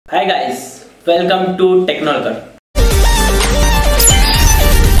Hi guys, welcome to Mannolkar.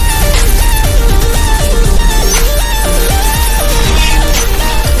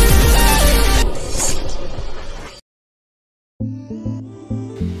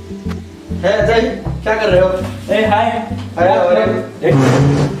 Hey Ajay, क्या कर रहे हो? Hey, hi.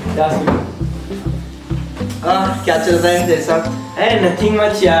 क्या चल रहा है तेरे साथ? Hey, nothing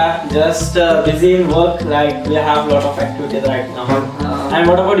much, yeah. Just busy in work. Like we have lot of activities right now. And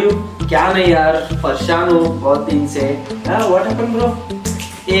what about you? क्या नहीं यार, परेशान हूँ बहुत दिन से. What happened, bro?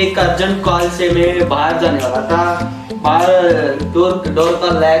 एक अर्जेंट कॉल से मैं बाहर जाने वाला था. बाहर डोर का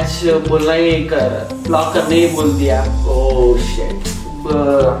लैच बोलना ही लॉक करने ही बोल दिया. Oh shit.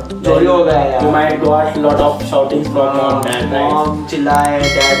 चोरी हो गया यार. You might got lot of shouting from your dad, right? Mom चिल्लाए,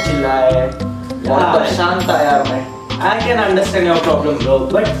 डैड चिल्लाए. बहुत परेशान था यार मैं. I can understand your problem, bro.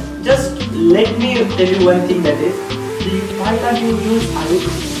 But just let me tell you one thing, that is, why can't you use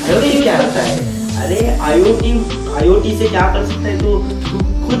IoT? IoT क्या होता है? अरे IoT से क्या कर सकता है तू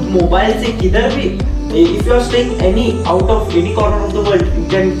खुद मोबाइल से किधर भी, if you are staying out of any corner of the world, you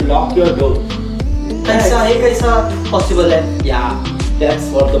can lock your door. कैसा possible है? Yeah, that's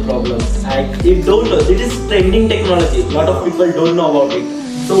what the problem. You don't know. It is trending technology. Lot of people don't know about it.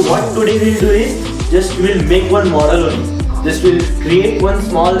 So what today we'll do is just we'll make one model only. Just we'll create one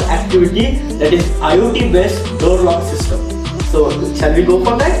small activity that is IoT based door lock system. So shall we go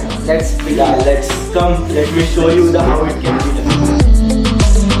for that? Let's Come. Let me show you how it can be done.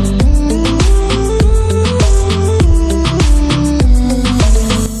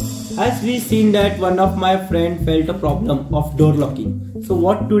 As we seen that one of my friend felt a problem of door locking. So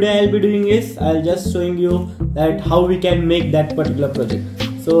what today I'll be doing is I'll just showing you that how we can make that particular project.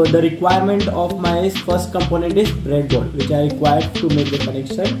 So the requirement of my first component is breadboard, which I required to make the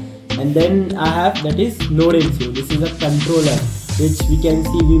connection, and then I have that is node MCU. This is a controller which we can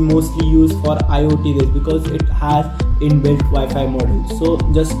see we mostly use for IoT this because it has inbuilt Wi-Fi module. So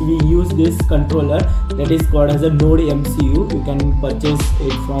just we use this controller that is called as a node MCU. You can purchase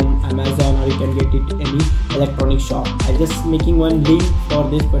it from Amazon or you can get it any electronic shop. I just making one link for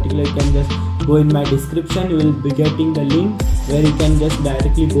this particular. You can just go in my description. You will be getting the link where you can just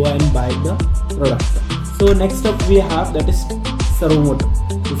directly go and buy the product. So next up we have that is servo motor.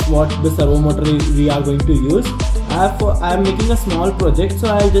 This is what the servo motor we are going to use. I am making a small project, so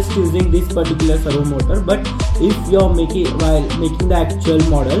I am just using this particular servo motor. But if you are while making the actual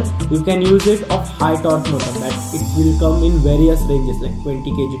model, you can use it of high torque motor. That it will come in various ranges like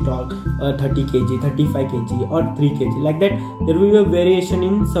 20 kg torque, 30 kg, 35 kg, or 3 kg. Like that, there will be a variation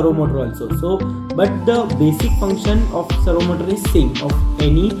in servo motor also. So, but the basic function of servo motor is same of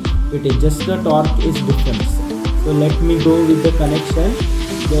any. It is just the torque is different. So let me go with the connection.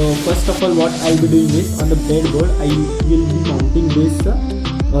 So first of all, what I'll be doing is on the breadboard I will be mounting this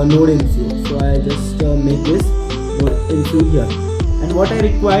node MCU. So I just make this node MCU here, and what I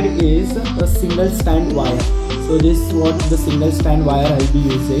required is a single stand wire. So this is what the single stand wire I'll be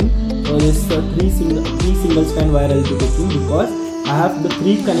using. So this three single stand wire I'll be taking because I have the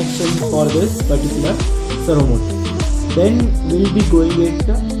 3 connections for this particular servo motor. Then we'll be going it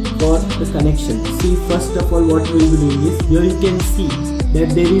for the connection. See, first of all, what we'll be doing is here you can see that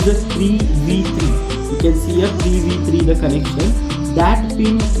there is a 3V3. You can see a 3V3 the connection. That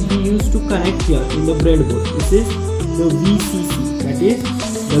pin we used to connect here in the breadboard. This is the VCC, that is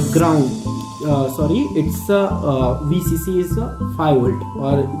the ground. It's a VCC is a 5 volt,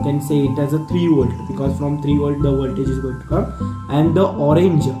 or you can say it as a 3 volt because from 3 volt the voltage is going to come. And the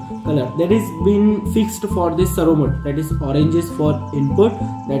orange color that is been fixed for this servo motor, that is orange is for input,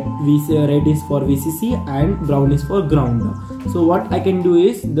 that red is for VCC, and brown is for ground. So what I can do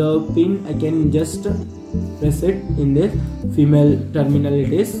is the pin I can just press it in this female terminal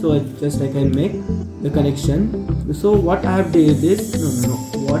it is, so just I can make the connection. So what I have did is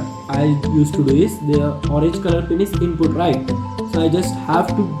what I used to do is the orange color pin is input, right? So I just have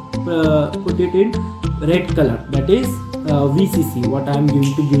to put it in red color, that is VCC, what I am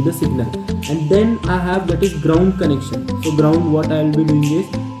going to give the signal. And then I have that is ground connection. So ground, what I will be doing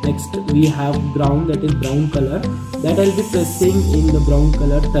is next we have ground, that is brown color, that I will be pressing in the brown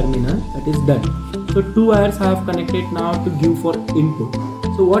color terminal, that is done. So 2 wires I have connected now to give for input.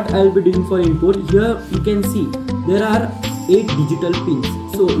 So what I will be doing for input, here you can see there are 8 digital pins.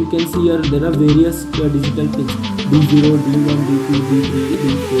 So you can see here there are various digital pins, D0, D1, D2, D3,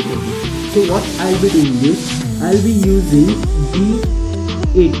 D4, D5. So what I will be doing is I will be using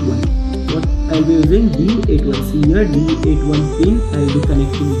D81. What I will be using D81. See here D81 pin I will be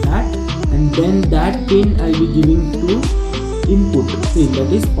connecting that, and then that pin I will be giving to input pin,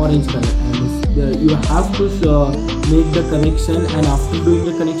 that is orange color. I will you have to make the connection, and after doing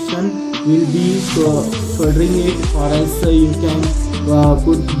the connection will be soldering it, or else you can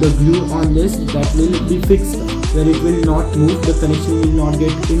put the glue on this, that will be fixed where it will not move, the connection will not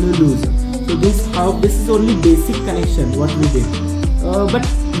get loose. So this is only basic connection what we did, but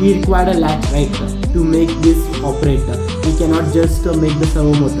we require a latch, right, to make this operate. We cannot just make the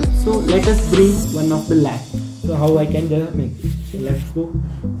servo motor. So let us bring one of the latch. So how I can make it? So let's go.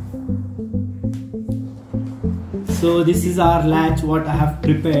 So this is our latch what I have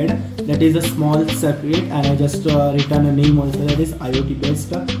prepared. That is a small circuit, and I just written a name also, that is IoT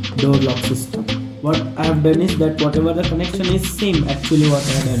based door lock system. What I have done is that whatever the connection is same actually what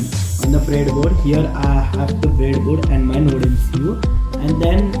I have done on the breadboard. Here I have the breadboard and my node MCU, and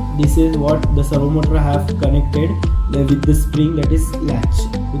then this is what the servo motor I have connected with the spring, that is latch,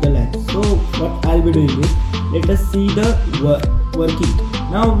 with the latch. So what I'll be doing is, let us see the working.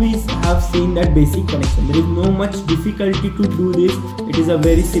 Now we have seen that basic connection. There is no much difficulty to do this. It is a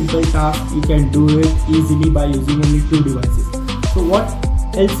very simple task. You can do it easily by using only 2 devices. So what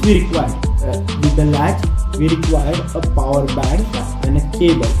else we require? With the latch we require a power bank and a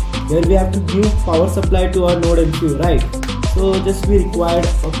cable, where we have to give power supply to our node MCU, right? So just we required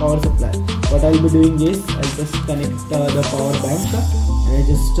a power supply. What I'll be doing is, I'll just connect the power bank, and I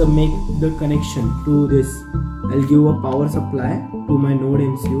just make the connection to this. I'll give a power supply to my node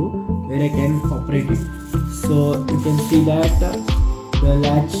MCU where I can operate it. So you can see that the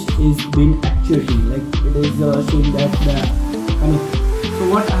latch is been actuating, like it is showing that the connect. So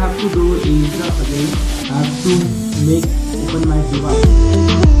what I have to do is again I have to open my device.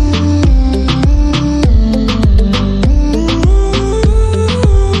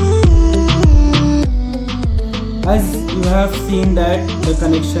 As you have seen that the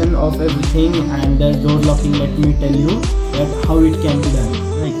connection of everything and the door locking, let me tell you that how it can be done.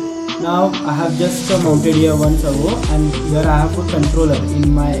 Right now I have just mounted here one servo, and here I have a controller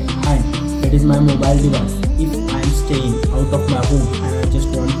in my hand, that is my mobile device. If I am staying out of my home and I just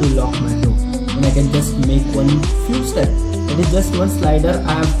want to lock my door, then I can just make one few steps. That is just one slider.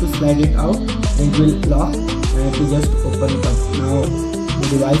 I have to slide it out and it will lock, and I have to just open it up. Now the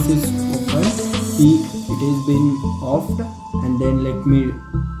device is open. See, it is been offed, and then let me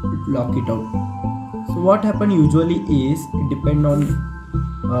lock it out. So what happen usually is, it depend on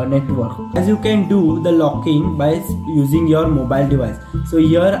network, as you can do the locking by using your mobile device. So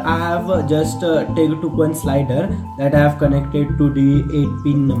here I have just took one slider that I have connected to the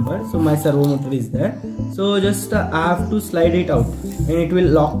 8-pin number. So my servo motor is there. So just I have to slide it out, and it will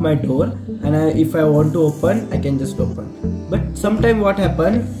lock my door, and if I want to open, I can just open. But sometime what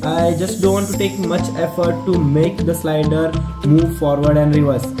happen, I just don't want to take much effort to make the slider move forward and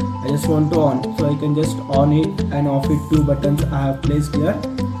reverse. I just want to on, so I can just on it and off it. 2 buttons I have placed here,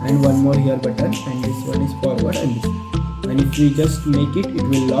 and one more here button, and this one is forward and this. And if we just make it, it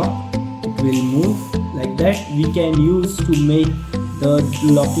will lock, it will move like that. We can use to make the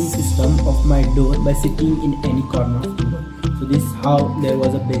locking system of my door by sitting in any corner of the door. So this is how there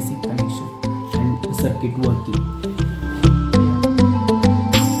was a basic connection and the circuit working.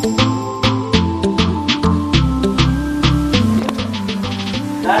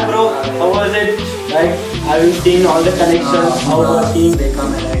 Hi bro, how was it? Like, have you seen all the connections, how working? They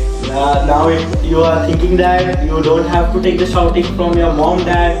come right. Now you are thinking that you don't have to take the shouting from your mom,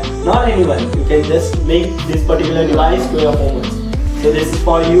 dad, not anyone. You can just make this particular device to your home. So this is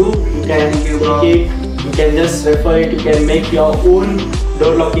for you. You can take it, you can just refer it, you can make your own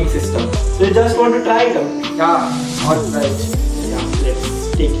door locking system. So you just want to try it out? Yeah, alright. Yeah,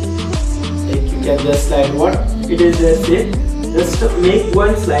 let's take it. You can just slide what it is, let's say. Just make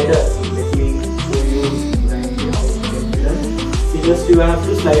one slider. Let me show you how it can be done. See, just you have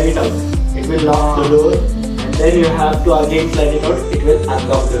to slide it out. It will lock the door, and then you have to again slide it out. It will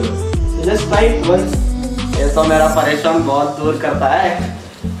unlock the door. So just try it once. ये तो मेरा परेशान बहुत दूर करता है.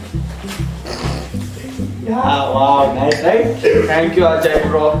 Yeah, wow, nice, right? Thank you, Ajay,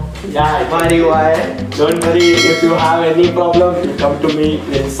 bro. Yeah, हमारी हुआ है. Don't worry, if you have any problem, you come to me.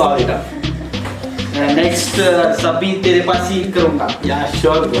 Let's solve it up. Next, सभी तेरे पास ही करूँगा. Yeah,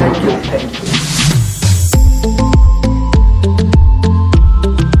 sure. Thank you.